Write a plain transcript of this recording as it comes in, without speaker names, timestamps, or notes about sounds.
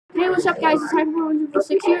what's up, guys? It's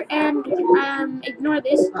Hyper106 here, and ignore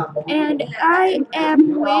this. And I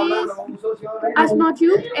am with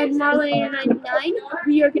IsmellJoop and Marley99.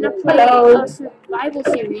 We are gonna play a survival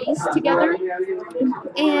series together.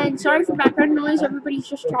 And sorry for background noise. Everybody's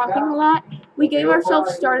just talking a lot. We gave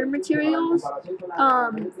ourselves starter materials: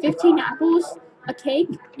 15 apples, a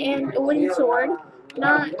cake, and a wooden sword.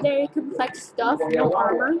 Not very complex stuff. No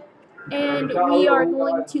armor. And we are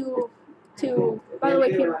going to by the way,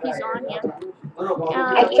 Peter, he's on, yeah.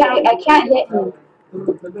 I can't hit him.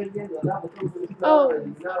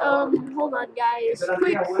 Hold on, guys.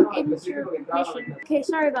 Quick intermission. Okay,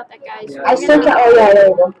 sorry about that, guys. I still can't. Oh yeah, there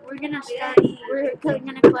you go. We're gonna start. We're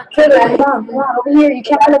gonna collect. Hey, come on, over here. You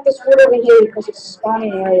can't let this wood over here because it's a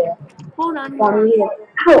spawning area. Hold on. Come over here.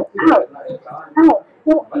 Ow! Ow! No.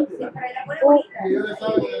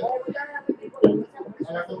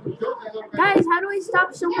 Guys, how do I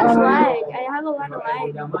stop so much lag? I have a lot of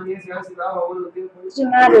lag. Doesn't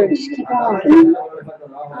matter. Just keep on.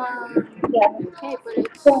 Yeah. Okay, but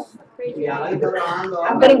it's crazy. I'm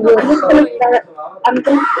getting wood. I'm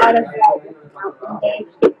gonna start a mountain day.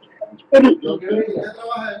 It's pretty easy.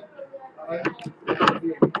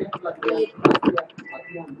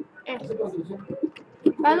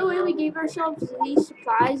 By the way, we gave ourselves these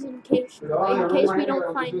supplies in case we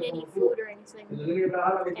don't find any food or anything.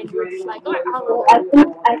 And we're just like, oh,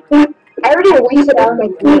 I already wasted all my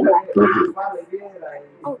food last week.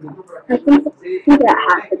 oh. I think that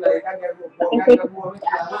happened.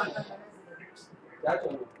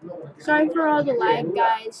 Sorry for all the lag,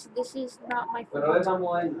 guys. This is not my fault.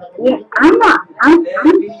 Yeah, I'm not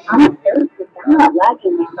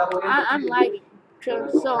lagging. I'm lagging.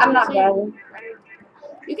 So I'm not lagging.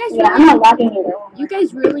 You guys Yeah, I'm not lagging at all. You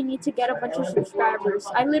guys really need to get a bunch of subscribers.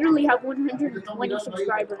 I literally have 120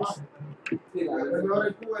 subscribers.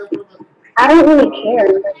 I don't really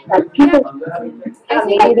care. Like people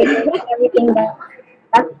everything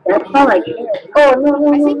that's all I care. Oh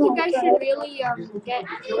no. I think you guys should really get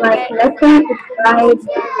let's say subscribe.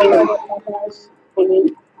 I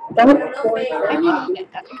mean,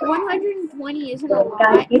 120 isn't a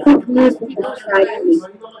lot. You can please subscribe to me.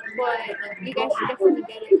 But you guys should definitely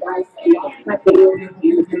get it.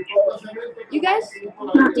 You guys,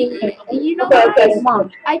 you know what? Okay, come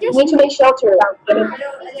on. I just need to make shelter.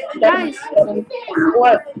 Guys,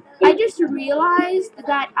 what? I just realized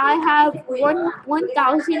that I have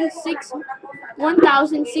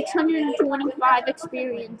 1,625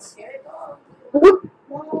 experience.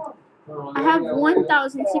 I have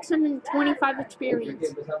 1,625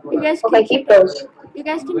 experience. You guys can keep those. You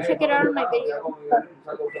guys can check it out in my video.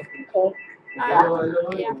 Yeah.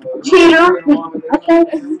 Cheater. Okay.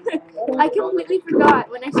 I completely forgot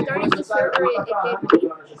when I started the server. It gave me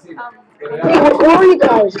where are you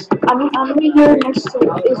guys? I'm over here next to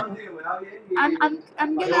Ismell.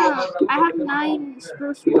 I have 9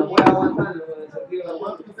 spruce wood.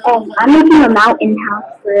 I'm making a mountain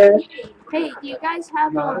house for. Hey, do you guys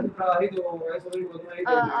have I'm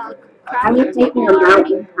crafting making a table?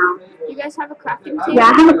 mountain house. You guys have a crafting table? Yeah,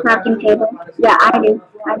 I have a crafting table. Yeah, I do.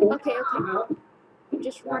 Okay.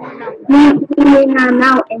 Just running out. Making a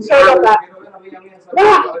mountain house.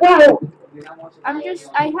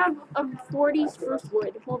 I have 40 spruce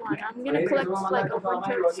wood. Hold on, I'm gonna collect like a bunch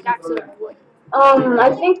of stacks of wood. I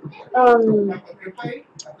think,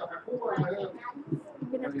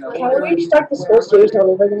 can we start this whole series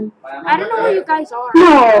all over again? I don't know where you guys are.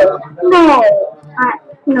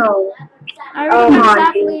 No. I already got a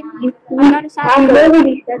sapling. I got a sapling. I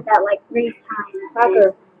literally said that like 3 times.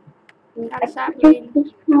 Hacker. Got a sapling.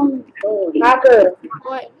 Hacker.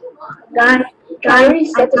 What? Guys,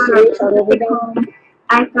 set the series all over again.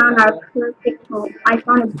 I found our perfect home. I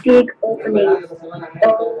found a big opening.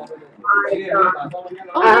 Oh my god.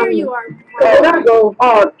 Oh, there you are.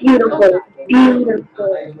 Oh, beautiful.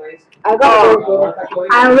 I got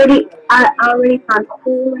I already found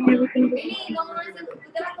coal and everything. Do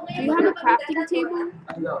you have a crafting table?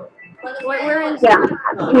 Where is it? Yeah.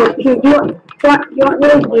 Here, do you want me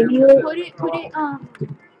to give you? Put it,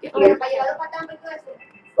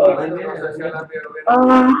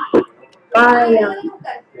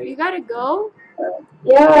 You gotta go?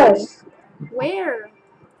 Yes. Where?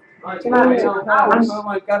 I'm sorry, man. I'm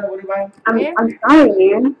sorry about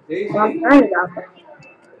that.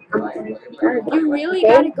 You really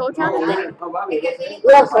gotta go down there?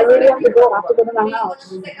 Yes, I really have to go. I have to go to my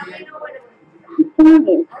house.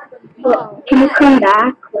 Can you come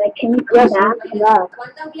back? Like, can you come back?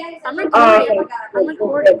 I'm recording. I'm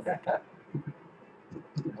recording.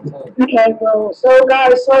 Okay, well, so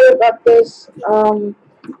guys, sorry about this. I'll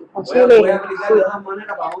see you later.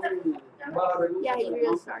 Yeah, he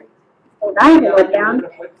really sorry. Well, that is a letdown.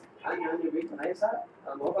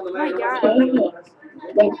 My God.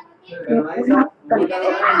 Then we're not gonna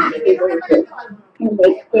do this. And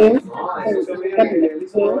make this, and we're gonna make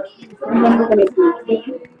this, and then we're gonna do this.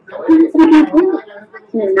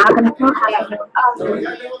 You're not gonna know how to do it.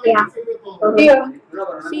 Yeah.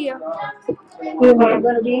 See ya. You're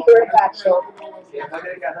gonna do your factual.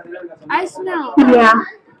 I smell. Yeah.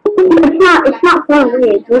 It's not far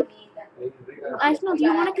away, is it? I smell. Do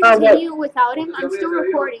you want to continue without him? I'm still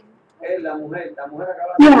recording. Yeah,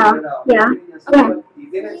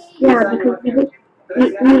 because we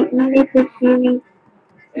make this series.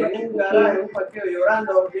 We'll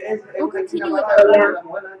continue without him.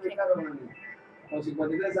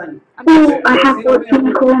 I have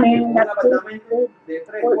 14 cool, man. That's good.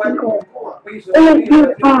 14 cool. Oh,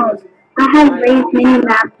 dude, I have raised mini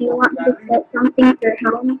maps. Do you want me to set something for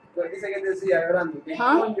home?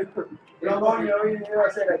 Huh?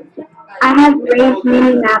 I have raised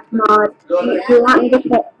mini map mods. Do you want me to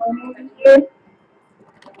set home over here?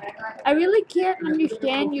 I really can't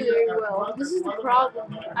understand you very well. This is the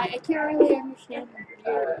problem. I can't really understand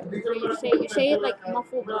you say it like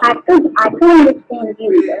muffled. I can understand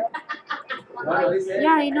you. Yeah,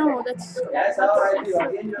 I know. That's the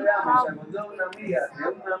problem.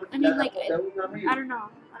 I mean, like, I don't know.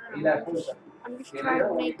 I'm just trying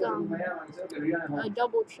to make a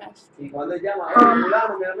double chest. Okay,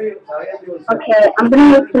 I'm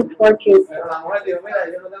gonna make some torches. I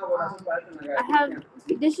have.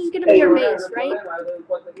 This is gonna be your base, right?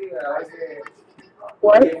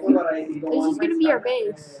 What? This is gonna be your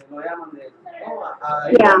base.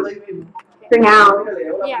 Yeah. For now.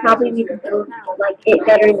 Yeah. Probably we can build like it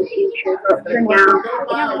better in the future, but for now.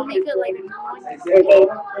 Yeah, we'll make it like Okay.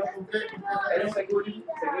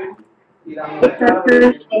 It's our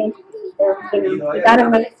first day. You gotta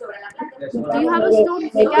make. Do you have a stone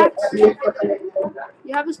pickaxe?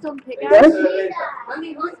 You have a stone pickaxe?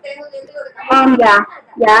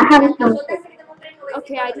 Yeah, I have a stone pickaxe.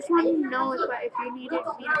 Okay, I just wanted to know if you needed me to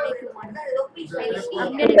make you one.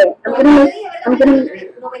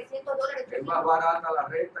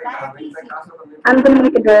 I'm gonna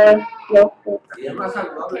make a door real quick.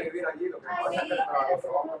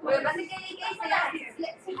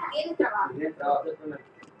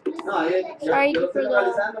 Sorry for the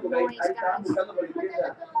noise, guys.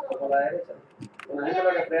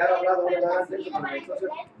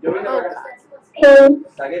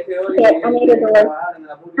 Okay, I made a door.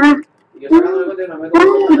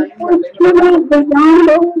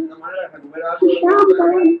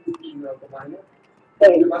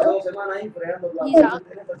 He's out.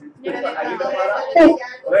 Sí,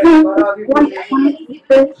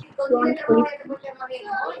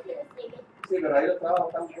 pero ahí los trabajos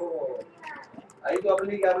están un poco. Ahí tú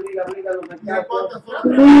aplicas los mercados.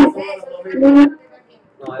 No,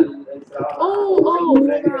 el trabajo. Oh, hold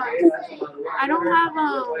on. I don't have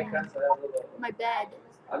my bed.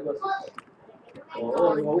 Algo así.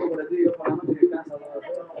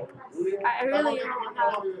 I really don't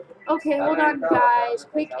have. Okay, hold on, guys.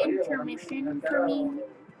 Quick intermission for me.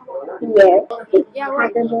 Yes. Yeah,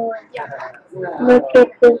 yeah. Look at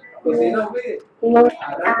this. Look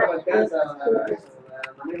at this.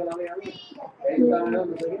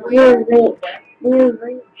 You're rich. You're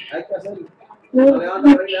rich. No.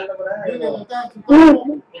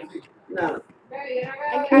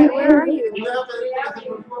 Where are you?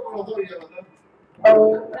 Oh,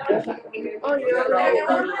 you're over there.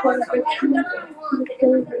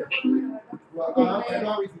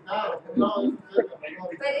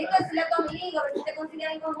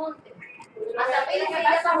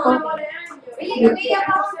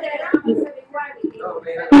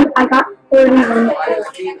 I got 31.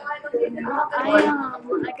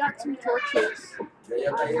 I got 2 torches.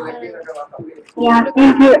 Yeah,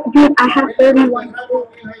 and dude, I have 31.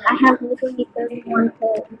 I have literally 31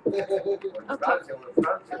 kills. Okay.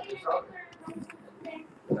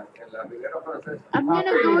 I'm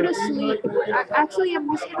gonna go to sleep. Actually, I'm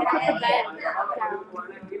just gonna put the bed down.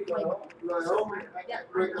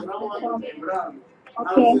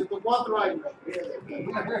 Okay.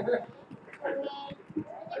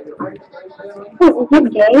 Oh, is it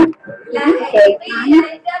day? Is it daytime?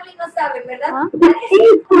 It's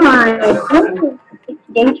daytime. It's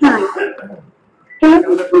daytime.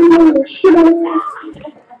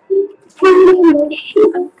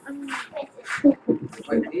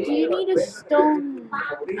 Do you need a stone,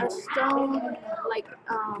 like,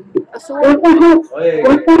 a sword?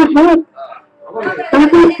 What the heck?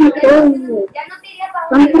 Something's controlling me.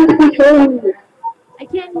 Something's controlling me. I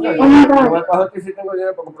can't Ok, hear Oh my you. te god. voy a pasar que sí tengo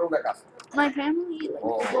dinero para comprar una casa. My family like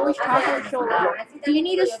Oh, is always bueno. talking so loud. Do you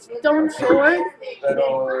need a stone sword?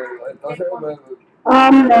 Pero entonces No,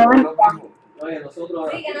 I'm lo mismo. Oye, nosotros.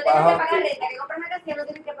 Sí, que no tienen que pagar renta, que compran una casa no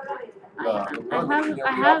tienen que pagar renta. I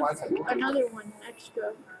have another one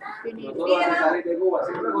extra. If you need. Nosotros al salir de Cuba,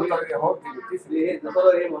 sí me gusta Viejotti, muchísimo.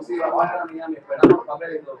 Nosotros dijimos, sí, vamos a ir a Miami, esperamos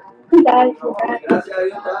papeles y todo. guys. Gracias a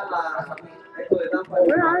Dios está esto de Tampa.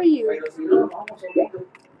 Where are you? Pero si no, nos vamos solitos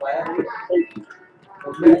para allá arriba.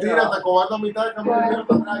 Mentira, te cobrando mitad de camino mío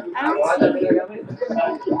para atrás. I don't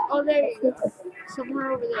see you. Oh, there you go.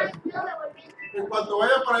 Somewhere over there. En cuanto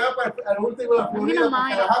vaya para allá, para el último de la Florida,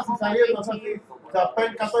 para Tallahassee, saliendo, no sé si se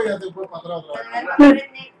penca todo y ya te fue para atrás otra vez.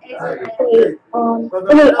 Wait, wait,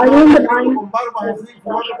 are you in the line? Con barbas así,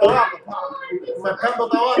 fumando tabaco, marcando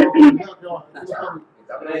tabaco. Mira qué va.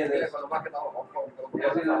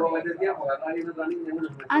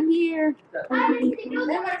 I'm here. I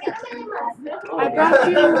brought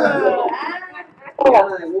you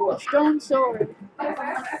a stone sword.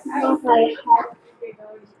 Okay.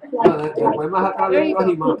 Después más atrás There de you los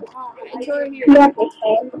go. imanes. It's over here. Yes,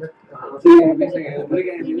 okay.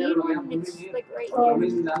 You need one. It's like right here.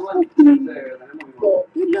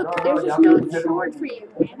 Dude, look, there's a stone sword for you,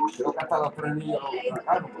 man. Creo que hasta los 3 niños lo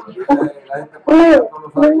sacaron, porque la gente todos los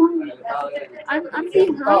I'm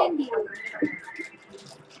behind you.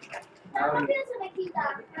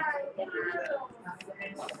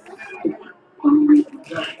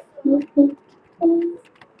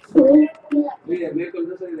 Mire, el miércoles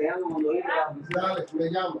no se le llama cuando viene a la oficina. Dale, me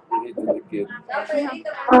llama.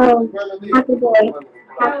 Happy boy.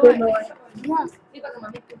 Happy boy. Yeah.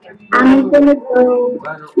 I'm gonna go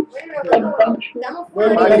Bueno, adventure.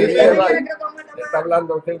 Bueno, Ay, ahí dile viene. bye. Está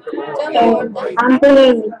hablando gente como And I'm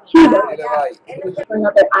going to Dile bye.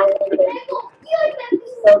 another island and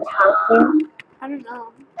build a house there. I don't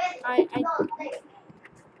know. I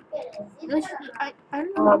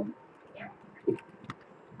don't know.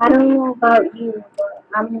 I don't know about you, but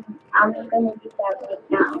I'm gonna do that right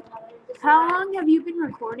now. How long have you been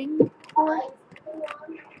recording for?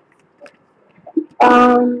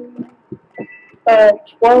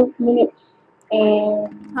 12 minutes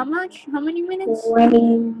and How much? How many minutes?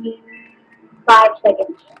 25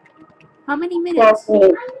 seconds. How many 12 minutes?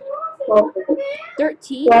 minutes. 12 minutes.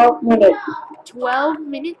 13? 12 minutes. 12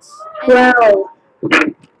 minutes? 12.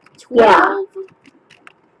 12?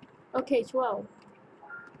 Okay, 12.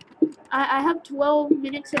 I have 12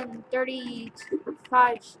 minutes and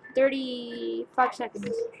 35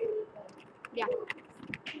 seconds. Yeah,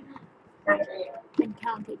 Nice. and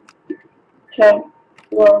counting. Okay.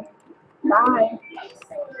 Well, bye.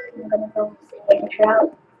 I'm gonna go venture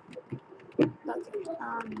out. Okay.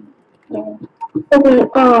 Yeah.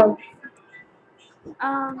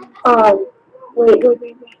 Okay, wait.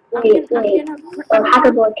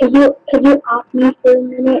 Hacker boy, could you off me for a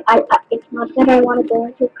minute? It's not that I want to go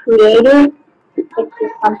into creative. It's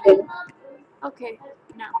just something. Okay,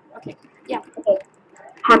 now. Okay, yeah. Okay.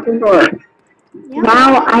 Hacker boy. Yeah.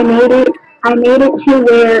 Now I made it to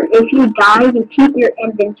where if you die, you keep your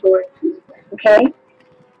inventory. Okay?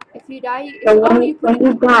 If you die, So when you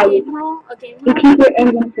die, a game roll. you keep your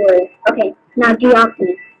inventory. Okay. Now de-off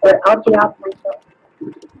me, or I'll de-off myself.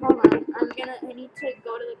 Hold on, I need to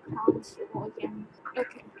go to the constable again.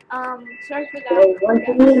 Okay. Sorry for that. So one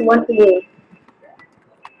for me and one for you.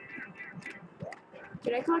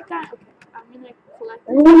 Did I collect that? Okay. I'm gonna collect.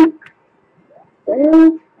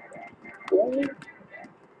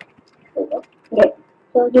 Okay.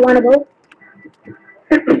 So do you want to go?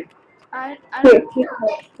 I Here, here's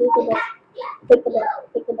the ball. Take the ball.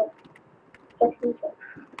 Take the ball. Just in case.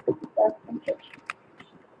 Just in case.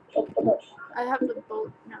 Take the ball. I have the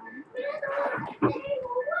boat now.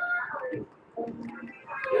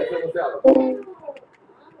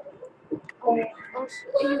 Oh,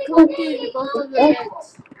 you collected both of the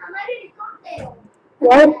beds.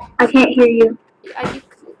 What? I can't hear you.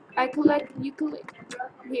 You collect.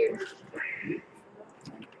 Here.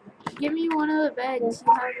 Give me one of the beds.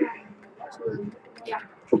 You have two of them. Yeah.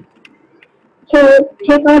 So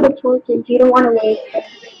take all the torches. You don't want to waste them.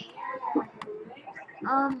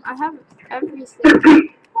 I have everything.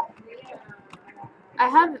 I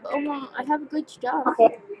have good stuff.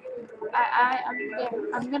 Okay.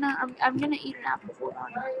 I'm gonna eat an apple. Hold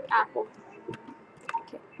on. Apple.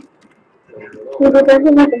 Okay. So it doesn't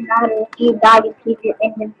even matter if you die, you keep your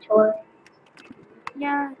inventory.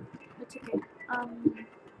 Yeah, it's okay.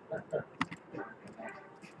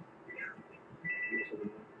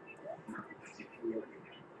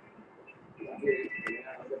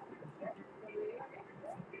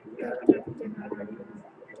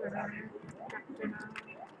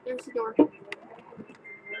 There's the door. Okay.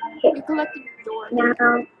 We collected the door.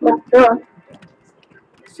 Now let's go.